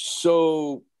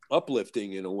so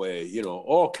uplifting in a way, you know,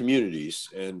 all communities.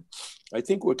 And I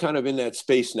think we're kind of in that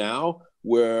space now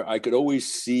where I could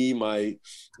always see my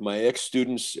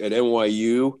ex-students at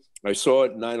NYU. I saw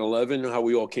at 9/11 how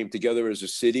we all came together as a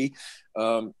city.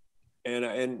 And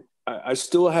I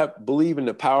still believe in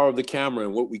the power of the camera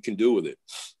and what we can do with it.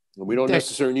 And we don't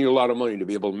necessarily need a lot of money to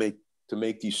be able to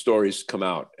make these stories come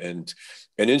out. And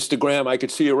Instagram, I could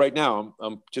see it right now.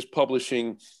 I'm just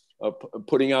publishing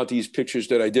putting out these pictures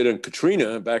that I did on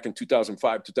Katrina back in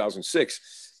 2005,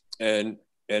 2006. And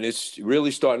it's really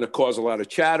starting to cause a lot of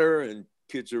chatter, and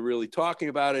kids are really talking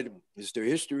about it. It's their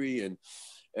history.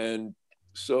 And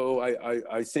so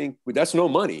I think that's no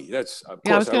money. That's, of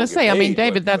course, I was going to say, I mean,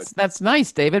 David, that's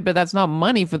nice, David, but that's not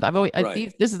money for that.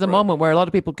 Right, this is a moment where a lot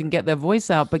of people can get their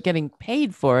voice out, but getting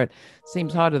paid for it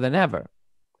seems harder than ever.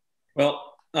 Well,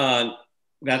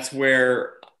 that's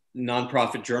where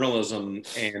nonprofit journalism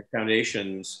and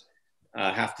foundations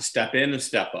have to step in and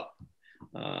step up.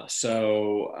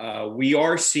 So we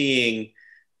are seeing,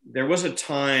 there was a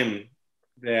time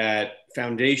that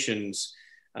foundations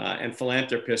and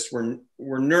philanthropists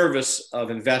were nervous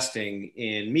of investing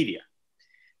in media.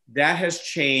 That has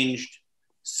changed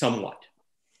somewhat,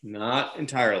 not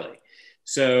entirely.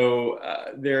 So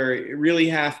there really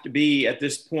have to be, at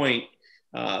this point,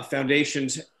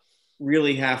 foundations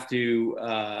really have to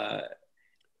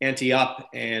ante up,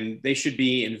 and they should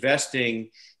be investing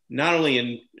not only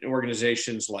in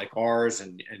organizations like ours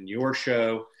and your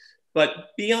show,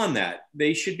 but beyond that,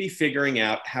 they should be figuring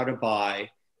out how to buy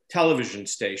television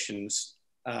stations,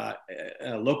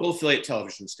 local affiliate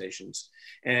television stations,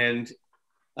 and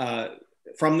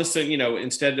from the, you know,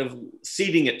 instead of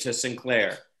ceding it to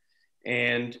Sinclair.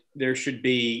 And there should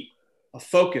be a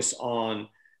focus on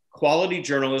quality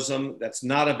journalism that's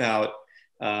not about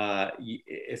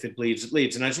if it bleeds, it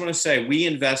leads. And I just want to say, we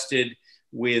invested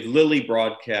with Lilly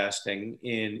Broadcasting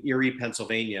in Erie,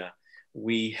 Pennsylvania.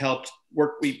 We helped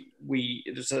work,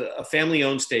 there's a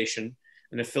family-owned station,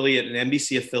 an affiliate, an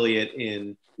NBC affiliate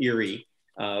in Erie,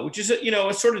 which is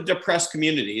a sort of depressed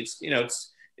community.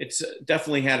 It's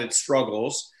definitely had its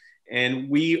struggles, and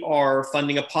we are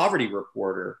funding a poverty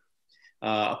reporter,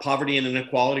 a poverty and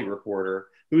inequality reporter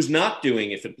who's not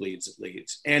doing If It Bleeds, It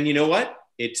Leads. And you know what?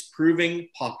 It's proving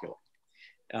popular.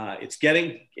 It's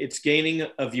gaining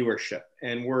a viewership,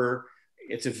 and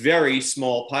it's a very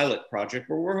small pilot project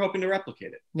where we're hoping to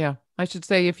replicate it. Yeah, I should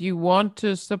say, if you want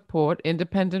to support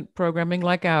independent programming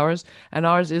like ours, and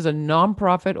ours is a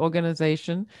nonprofit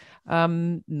organization,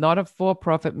 not a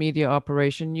for-profit media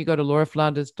operation, you go to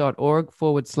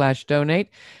lauraflanders.org/donate.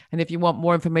 And if you want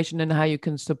more information on how you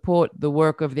can support the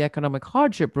work of the Economic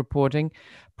Hardship Reporting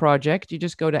Project, you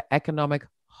just go to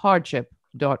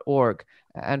economichardship.org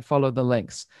and follow the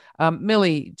links.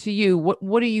 Millie, to you,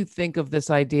 what do you think of this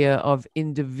idea of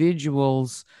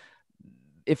individuals,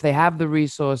 if they have the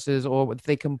resources or if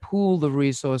they can pool the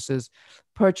resources,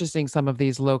 purchasing some of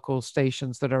these local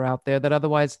stations that are out there that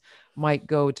otherwise might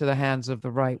go to the hands of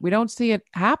the right? We don't see it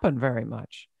happen very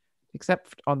much,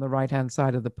 except on the right-hand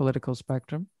side of the political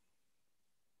spectrum.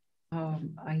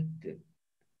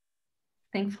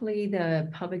 Thankfully, the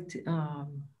public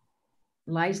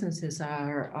licenses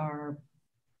are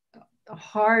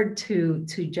hard to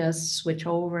just switch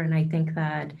over. And I think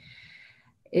that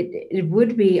it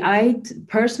would be, I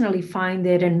personally find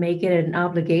it and make it an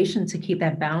obligation to keep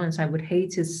that balance. I would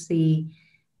hate to see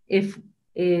if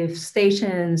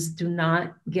stations do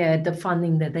not get the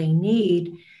funding that they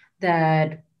need,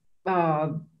 that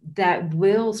that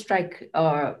will strike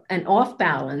an off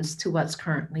balance to what's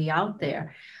currently out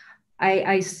there.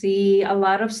 I see a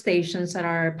lot of stations that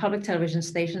are public television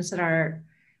stations that are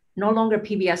no longer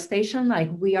PBS station. Like,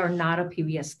 we are not a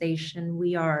PBS station.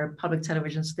 We are a public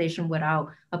television station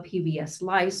without a PBS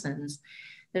license.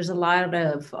 There's a lot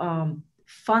of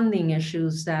funding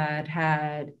issues that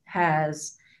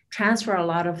has transfer a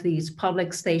lot of these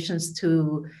public stations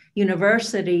to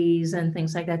universities and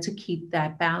things like that to keep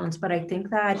that balance. But I think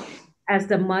that as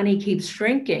the money keeps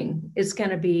shrinking, it's going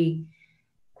to be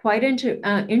quite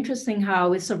interesting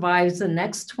how it survives the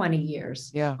next 20 years.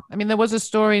 Yeah. I mean, there was a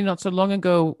story not so long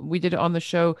ago, we did it on the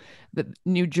show, that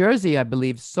New Jersey, I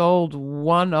believe, sold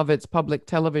one of its public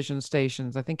television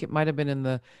stations. I think it might have been in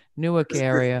the Newark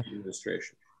area.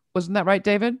 Administration. Wasn't that right,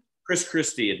 David? Chris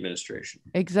Christie administration.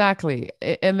 Exactly.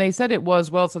 And they said it was,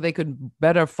 well, so they could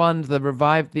better fund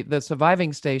the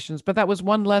surviving stations, but that was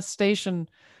one less station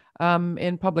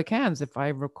in public hands, if I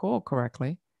recall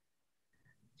correctly.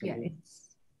 Yeah,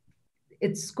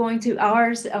 it's going to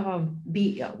ours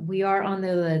be, we are on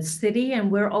the city,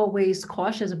 and we're always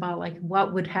cautious about like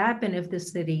what would happen if the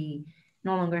city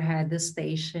no longer had this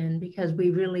station, because we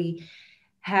really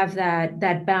have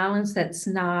that balance that's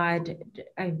not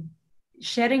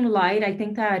shedding light. I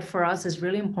think that for us is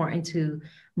really important to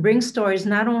bring stories,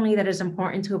 not only that is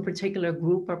important to a particular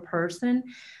group or person,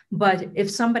 but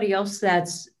if somebody else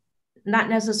that's not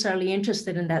necessarily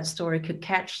interested in that story could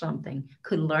catch something,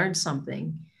 could learn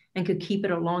something, and could keep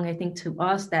it along. I think to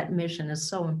us, that mission is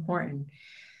so important.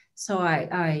 So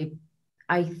I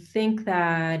think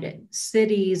that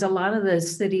cities, a lot of the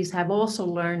cities have also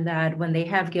learned that when they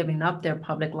have given up their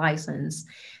public license,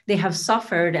 they have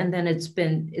suffered, and then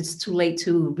it's too late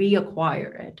to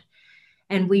reacquire it.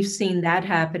 And we've seen that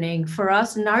happening for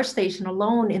us in our station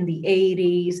alone in the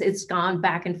 80s. It's gone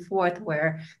back and forth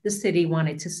where the city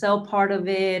wanted to sell part of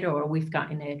it, or we've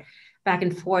gotten it back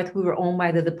and forth. We were owned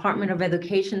by the Department of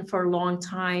Education for a long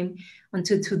time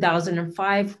until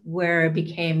 2005, where it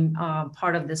became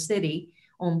part of the city,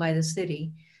 owned by the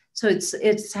city. So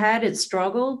it's had its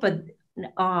struggle, but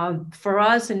for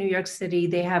us in New York City,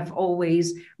 they have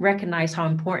always recognized how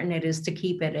important it is to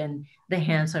keep it in the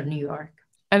hands of New York.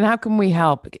 And how can we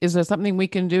help? Is there something we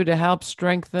can do to help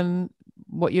strengthen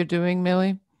what you're doing,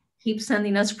 Millie? Keep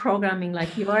sending us programming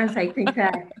like yours. I think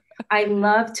that I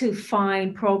love to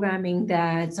find programming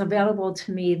that's available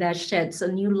to me that sheds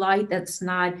a new light, that's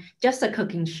not just a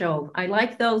cooking show. I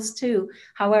like those too.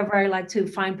 However, I like to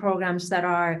find programs that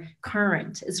are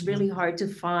current. It's really hard to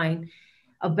find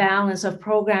a balance of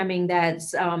programming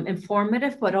that's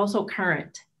informative, but also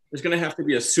current. There's going to have to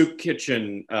be a soup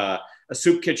kitchen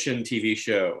TV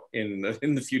show in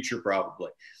the future,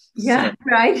 probably. Yeah, so.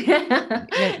 Right. Yeah,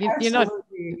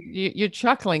 you're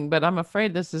chuckling, but I'm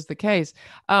afraid this is the case.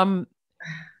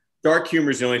 Dark humor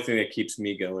is the only thing that keeps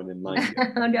me going in my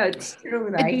Oh, no, it's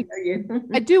true.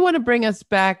 I do want to bring us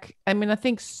back. I mean, I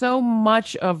think so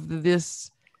much of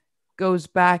this goes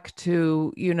back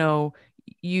to, you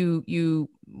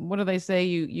what do they say?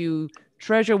 You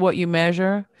treasure what you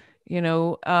measure.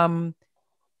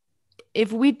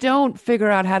 If we don't figure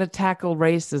out how to tackle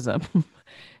racism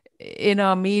in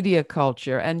our media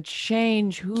culture and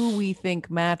change who we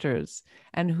think matters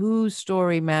and whose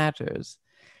story matters,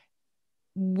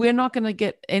 we're not going to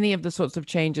get any of the sorts of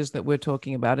changes that we're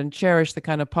talking about and cherish the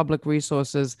kind of public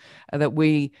resources that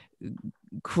we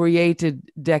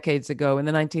created decades ago in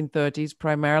the 1930s,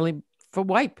 primarily for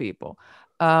white people.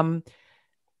 That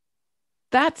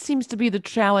seems to be the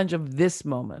challenge of this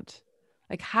moment.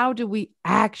 Like, how do we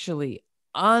actually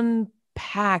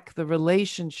unpack the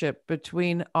relationship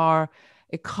between our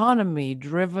economy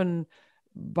driven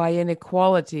by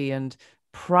inequality and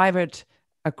private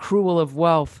accrual of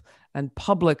wealth and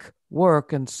public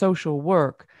work and social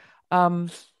work?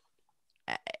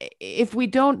 If we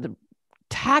don't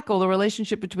tackle the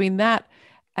relationship between that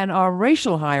and our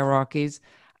racial hierarchies,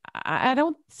 I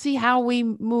don't see how we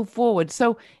move forward.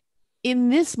 So in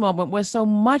this moment where so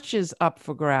much is up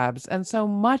for grabs and so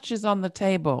much is on the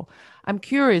table, I'm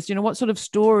curious, what sort of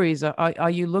stories are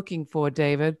you looking for,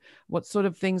 David? What sort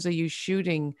of things are you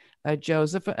shooting,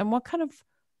 Joseph? And what kind of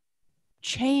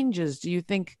changes do you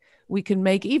think we can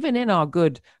make even in our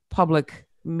good public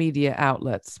media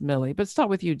outlets, Millie? But start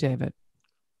with you, David.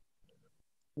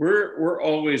 We're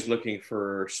always looking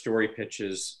for story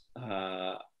pitches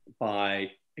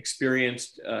by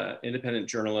experienced independent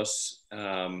journalists,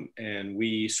 and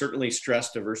we certainly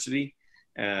stress diversity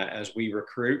as we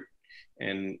recruit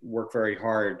and work very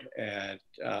hard at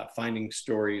finding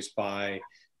stories by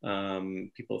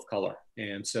people of color.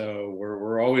 And so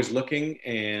we're always looking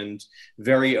and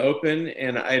very open.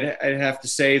 And I'd have to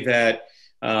say that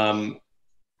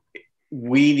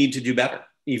we need to do better.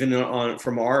 Even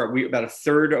about a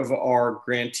third of our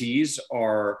grantees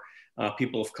are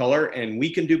people of color, and we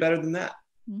can do better than that.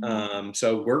 Mm-hmm.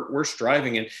 So we're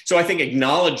striving, and so I think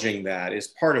acknowledging that is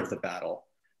part of the battle,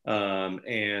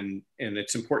 and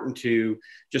it's important to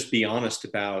just be honest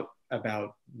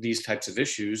about these types of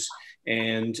issues.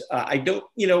 And I don't,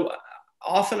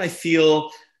 often I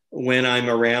feel when I'm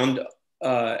around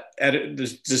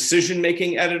the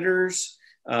decision-making editors,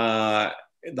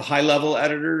 the high-level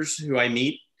editors who I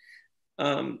meet,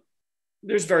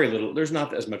 there's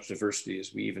not as much diversity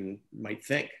as we even might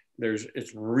think.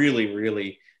 It's really,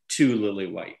 really too lily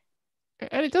white.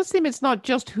 And it does seem it's not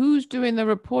just who's doing the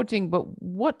reporting, but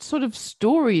what sort of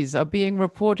stories are being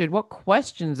reported, what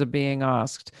questions are being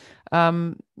asked.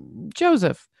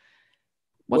 Joseph,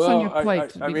 what's on your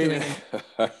plate? I mean,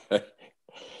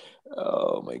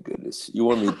 oh my goodness! You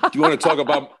want to talk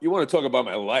about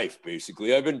my life?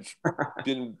 Basically, I've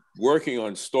been working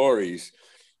on stories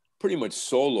pretty much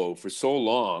solo for so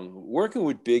long, working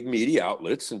with big media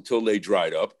outlets until they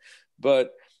dried up.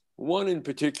 But one in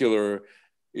particular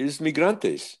is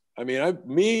Migrantes. I mean,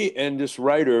 me and this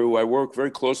writer who I work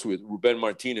very closely with, Ruben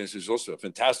Martinez, is also a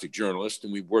fantastic journalist,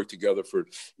 and we've worked together for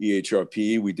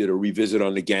EHRP. We did a revisit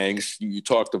on the gangs. You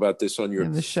talked about this on your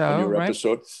episode.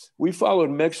 Right? We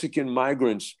followed Mexican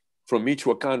migrants from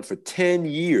Michoacan for 10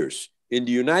 years in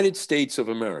the United States of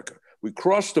America. We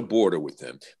crossed the border with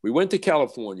them. We went to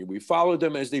California. We followed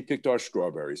them as they picked our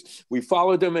strawberries. We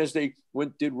followed them as they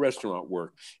did restaurant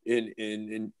work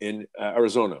in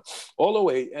Arizona, all the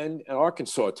way, and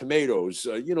Arkansas, tomatoes,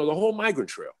 the whole migrant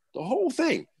trail, the whole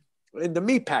thing, and the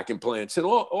meat packing plants and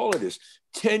all of this.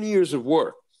 10 years of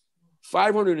work,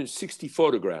 560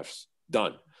 photographs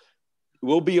done. It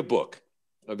will be a book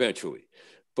eventually.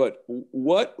 But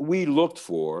what we looked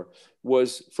for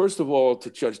was, first of all,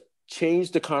 to just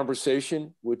change the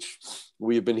conversation, which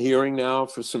we have been hearing now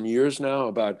for some years now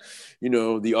about,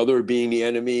 the other being the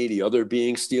enemy, the other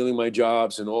being stealing my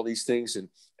jobs and all these things.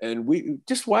 And we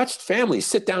just watched families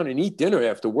sit down and eat dinner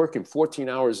after working 14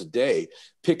 hours a day,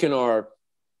 getting our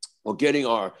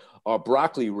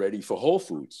broccoli ready for Whole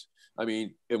Foods. I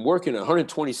mean, and working at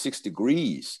 126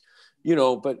 degrees,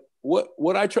 but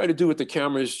what I try to do with the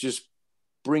camera is just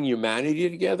bring humanity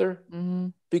together, mm-hmm.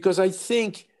 because I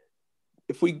think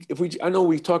if we, I know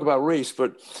we talk about race,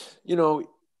 but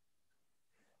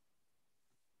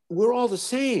we're all the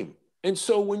same. And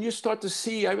so when you start to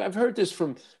see, I've heard this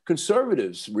from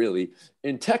conservatives really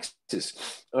in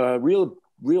Texas, real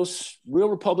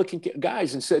Republican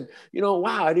guys, and said,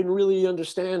 wow, I didn't really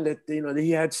understand that, that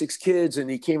he had 6 kids and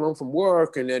he came home from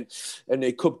work and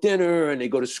they cook dinner and they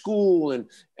go to school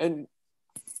and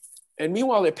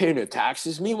meanwhile they're paying their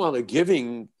taxes. Meanwhile, they're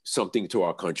giving something to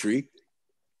our country.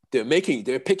 They're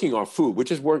picking our food,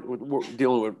 which is we're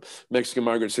dealing with Mexican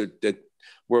migrants that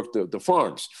work the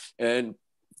farms. And,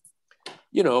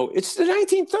 it's the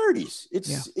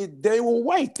 1930s. They were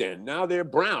white then. Now they're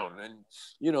brown. And,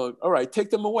 all right, take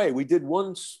them away. We did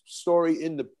one story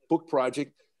in the book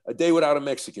project, A Day Without a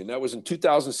Mexican. That was in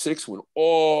 2006 when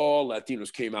all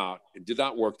Latinos came out. It did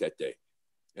not work that day.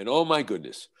 And oh my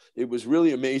goodness, it was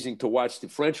really amazing to watch the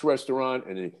French restaurant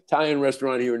and the Italian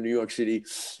restaurant here in New York City.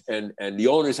 And the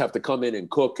owners have to come in and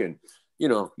cook. And,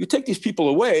 you take these people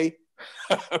away.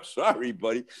 I'm sorry,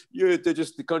 buddy.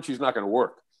 The country's not going to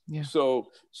work. Yeah.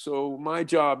 So my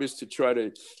job is to try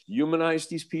to humanize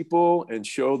these people and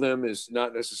show them as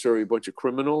not necessarily a bunch of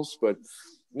criminals, but,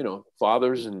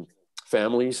 fathers and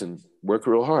families, and work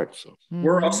real hard. So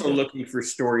we're also looking for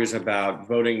stories about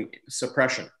voting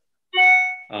suppression.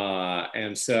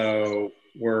 And so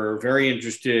we're very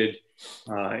interested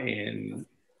in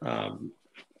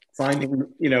finding,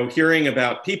 hearing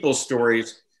about people's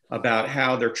stories about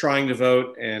how they're trying to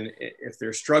vote, and if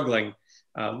they're struggling,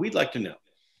 we'd like to know.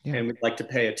 Yeah. And we'd like to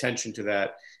pay attention to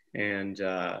that and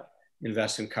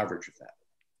invest in coverage of that.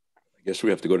 I guess we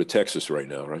have to go to Texas right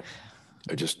now, right?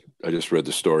 I just read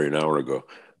the story an hour ago.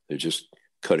 They're just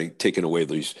taking away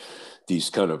these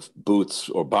kind of booths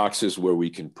or boxes where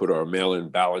we can put our mail-in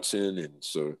ballots in, and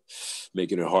so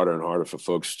making it harder and harder for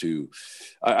folks to.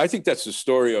 I think that's the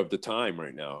story of the time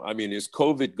right now. I mean, there's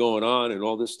COVID going on and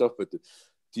all this stuff, but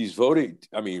these voting.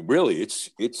 I mean, really,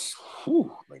 it's.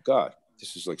 Whew, my God.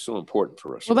 this is like so important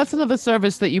for us. Well, that's another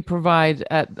service that you provide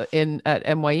at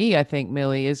NYE, I think,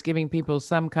 Millie, is giving people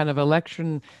some kind of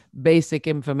election basic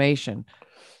information.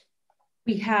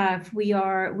 We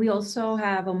also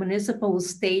have a municipal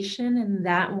station, and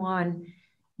that one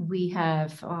we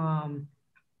have,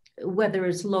 whether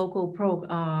it's local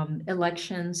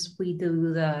elections, we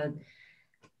do the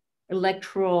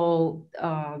electoral,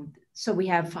 so we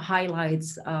have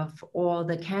highlights of all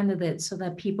the candidates so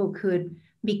that people could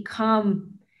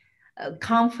become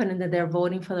confident that they're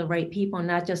voting for the right people,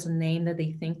 not just a name that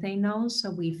they think they know.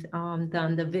 So we've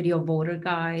done the video voter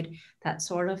guide, that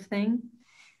sort of thing.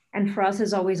 And for us,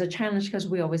 it's always a challenge because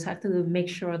we always have to make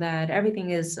sure that everything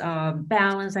is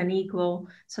balanced and equal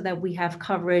so that we have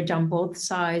coverage on both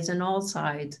sides and all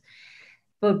sides.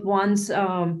 But once,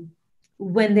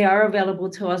 when they are available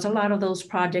to us, a lot of those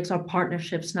projects are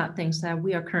partnerships, not things that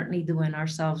we are currently doing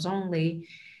ourselves only.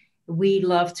 We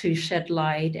love to shed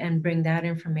light and bring that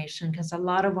information because a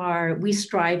lot of we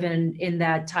strive in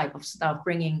that type of stuff,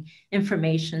 bringing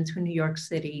information to New York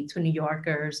City, to New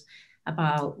Yorkers,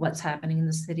 about what's happening in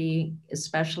the city,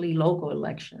 especially local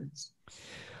elections.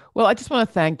 Well, I just want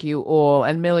to thank you all.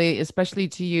 And Millie, especially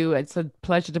to you, it's a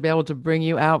pleasure to be able to bring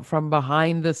you out from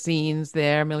behind the scenes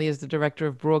there. Millie is the Director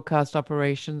of Broadcast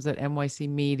Operations at NYC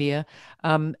Media.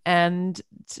 And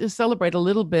to celebrate a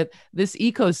little bit this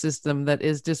ecosystem that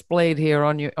is displayed here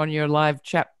on your live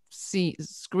chat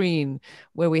screen,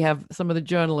 where we have some of the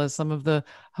journalists, some of the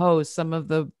hosts, some of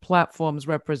the platforms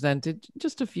represented,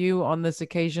 just a few on this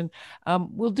occasion.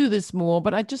 We'll do this more,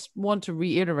 but I just want to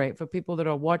reiterate for people that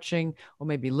are watching or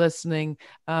maybe listening,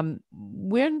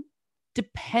 we're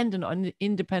dependent on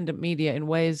independent media in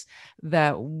ways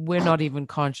that we're not even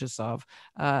conscious of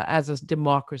as a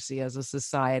democracy, as a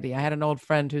society. I had an old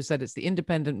friend who said it's the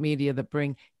independent media that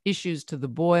bring issues to the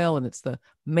boil, and it's the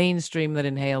mainstream that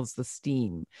inhales the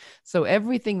steam. So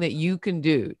everything that you can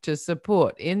do to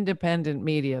support independent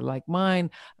media like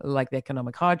mine, like the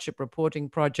Economic Hardship Reporting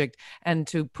Project, and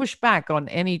to push back on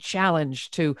any challenge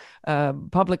to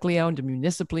publicly owned and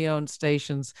municipally owned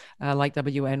stations like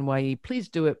WNYE, please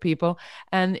do it, people.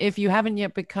 And if you haven't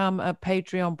yet become a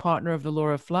Patreon partner of the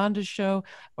Laura Flanders Show,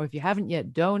 or if you haven't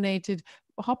yet donated,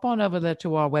 hop on over there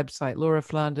to our website,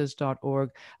 lauraflanders.org,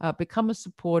 become a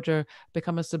supporter,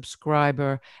 become a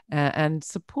subscriber, and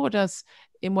support us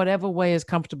in whatever way is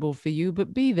comfortable for you,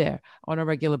 but be there on a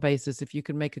regular basis. If you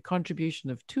can make a contribution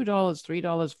of $2, $3,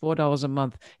 $4 a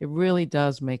month, it really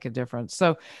does make a difference.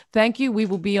 So thank you. We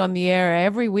will be on the air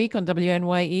every week on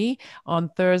WNYE on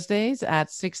Thursdays at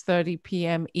 6:30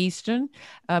 p.m. Eastern.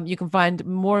 You can find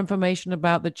more information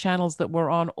about the channels that we're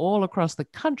on all across the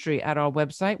country at our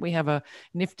website. We have a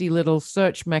nifty little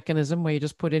search mechanism where you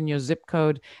just put in your zip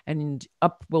code and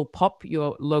up will pop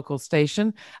your local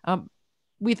station.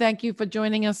 We thank you for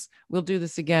joining us. We'll do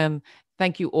this again.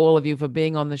 Thank you, all of you, for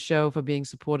being on the show, for being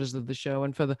supporters of the show,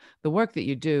 and for the work that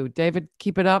you do. David,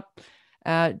 keep it up.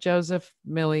 Joseph,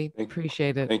 Millie,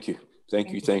 appreciate it. Thank you.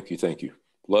 Thank you. Thank you. Thank you.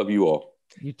 Love you all.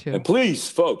 You too. And please,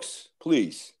 folks,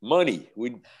 please, money.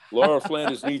 Laura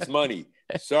Flanders needs money.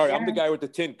 Sorry, I'm the guy with the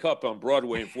tin cup on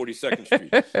Broadway and 42nd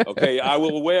Street. Okay, I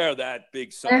will wear that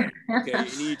big sign. Okay, in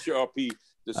HRP.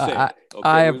 Okay.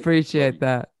 I appreciate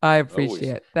that. I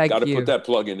appreciate it. Thank you. Got to put that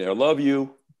plug in there. Love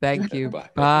you. Thank you. Bye.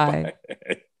 Bye.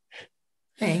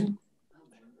 Thanks.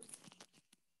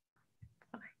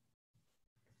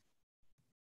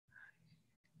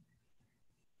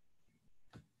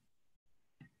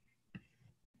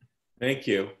 Thank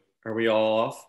you. Are we all off?